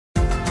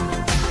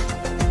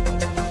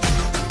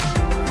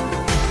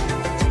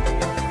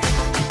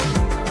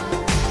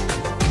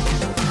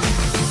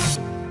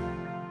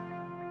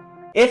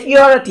If you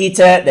are a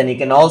teacher, then you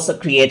can also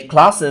create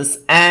classes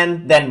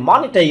and then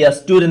monitor your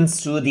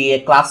students through the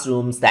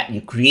classrooms that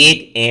you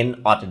create in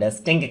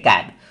Autodesk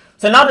Tinkercad.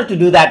 So in order to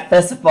do that,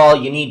 first of all,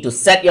 you need to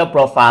set your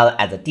profile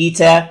as a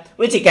teacher,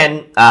 which you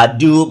can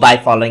do by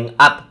following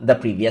up the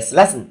previous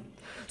lesson.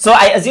 So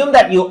I assume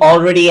that you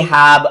already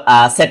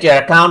have set your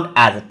account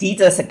as a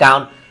teacher's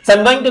account. So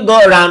I'm going to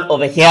go around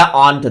over here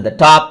on to the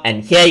top,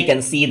 and here you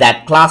can see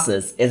that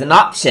classes is an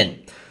option.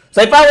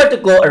 So if I were to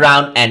go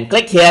around and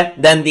click here,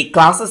 then the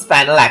classes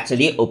panel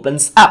actually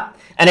opens up.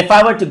 And if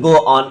I were to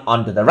go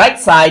onto the right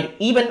side,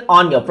 even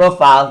on your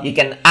profile, you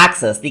can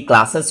access the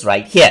classes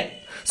right here.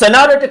 So in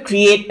order to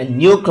create a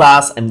new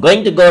class, I'm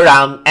going to go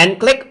around and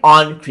click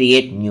on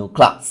create new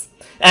class.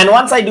 And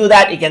once I do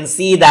that, you can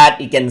see that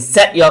you can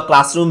set your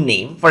classroom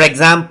name. For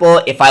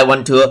example, if I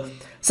want to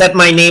set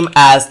my name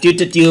as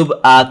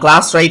TutorTube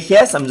class right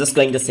here, so I'm just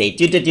going to say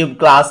TutorTube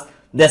class,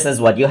 this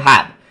is what you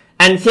have.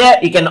 And here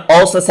you can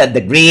also set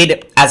the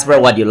grade as per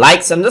what you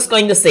like. So I'm just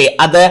going to say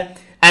other,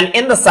 and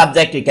in the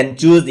subject you can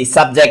choose the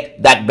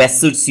subject that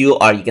best suits you,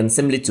 or you can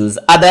simply choose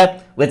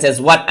other, which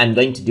is what I'm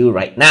going to do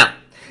right now.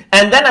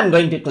 And then I'm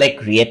going to click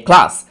create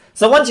class.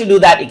 So once you do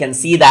that, you can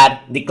see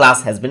that the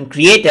class has been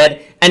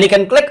created, and you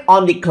can click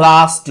on the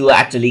class to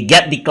actually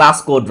get the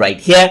class code right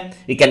here.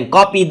 You can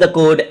copy the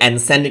code and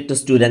send it to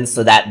students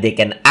so that they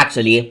can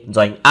actually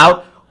join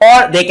out,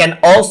 or they can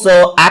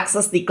also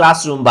access the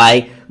classroom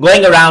by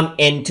going around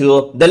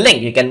into the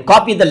link. You can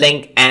copy the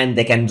link and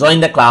they can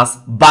join the class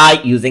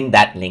by using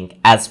that link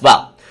as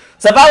well.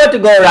 So if I were to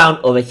go around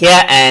over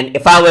here, and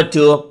if I were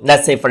to,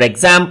 let's say for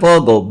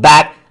example, go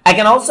back, I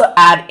can also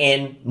add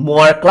in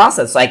more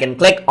classes. So I can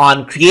click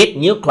on create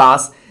new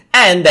class,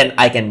 and then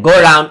I can go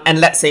around and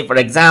let's say for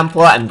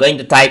example, I'm going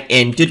to type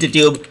in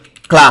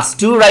TutorTube class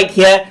 2 right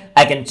here.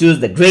 I can choose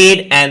the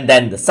grade and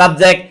then the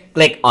subject,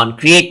 click on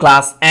create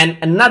class, and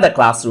another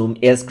classroom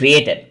is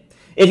created.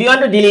 If you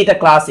want to delete a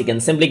class, you can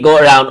simply go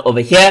around over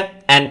here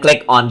and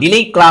click on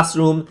delete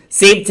classroom,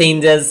 save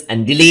changes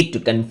and delete to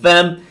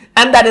confirm,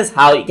 and that is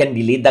how you can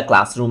delete the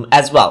classroom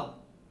as well.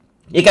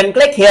 You can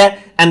click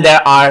here and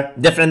there are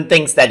different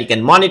things that you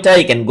can monitor.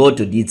 You can go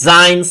to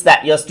designs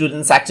that your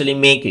students actually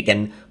make. You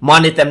can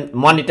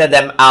monitor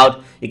them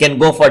out. You can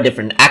go for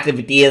different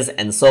activities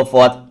and so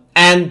forth,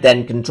 and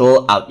then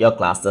control out your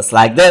class just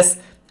like this.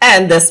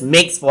 And this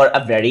makes for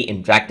a very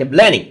interactive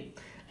learning.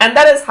 And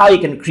that is how you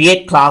can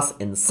create class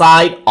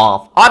inside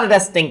of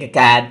Autodesk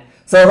Tinkercad.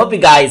 So I hope you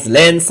guys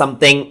learned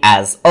something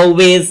as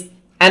always.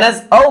 And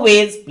as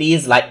always,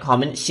 please like,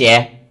 comment,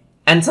 share,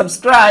 and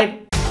subscribe.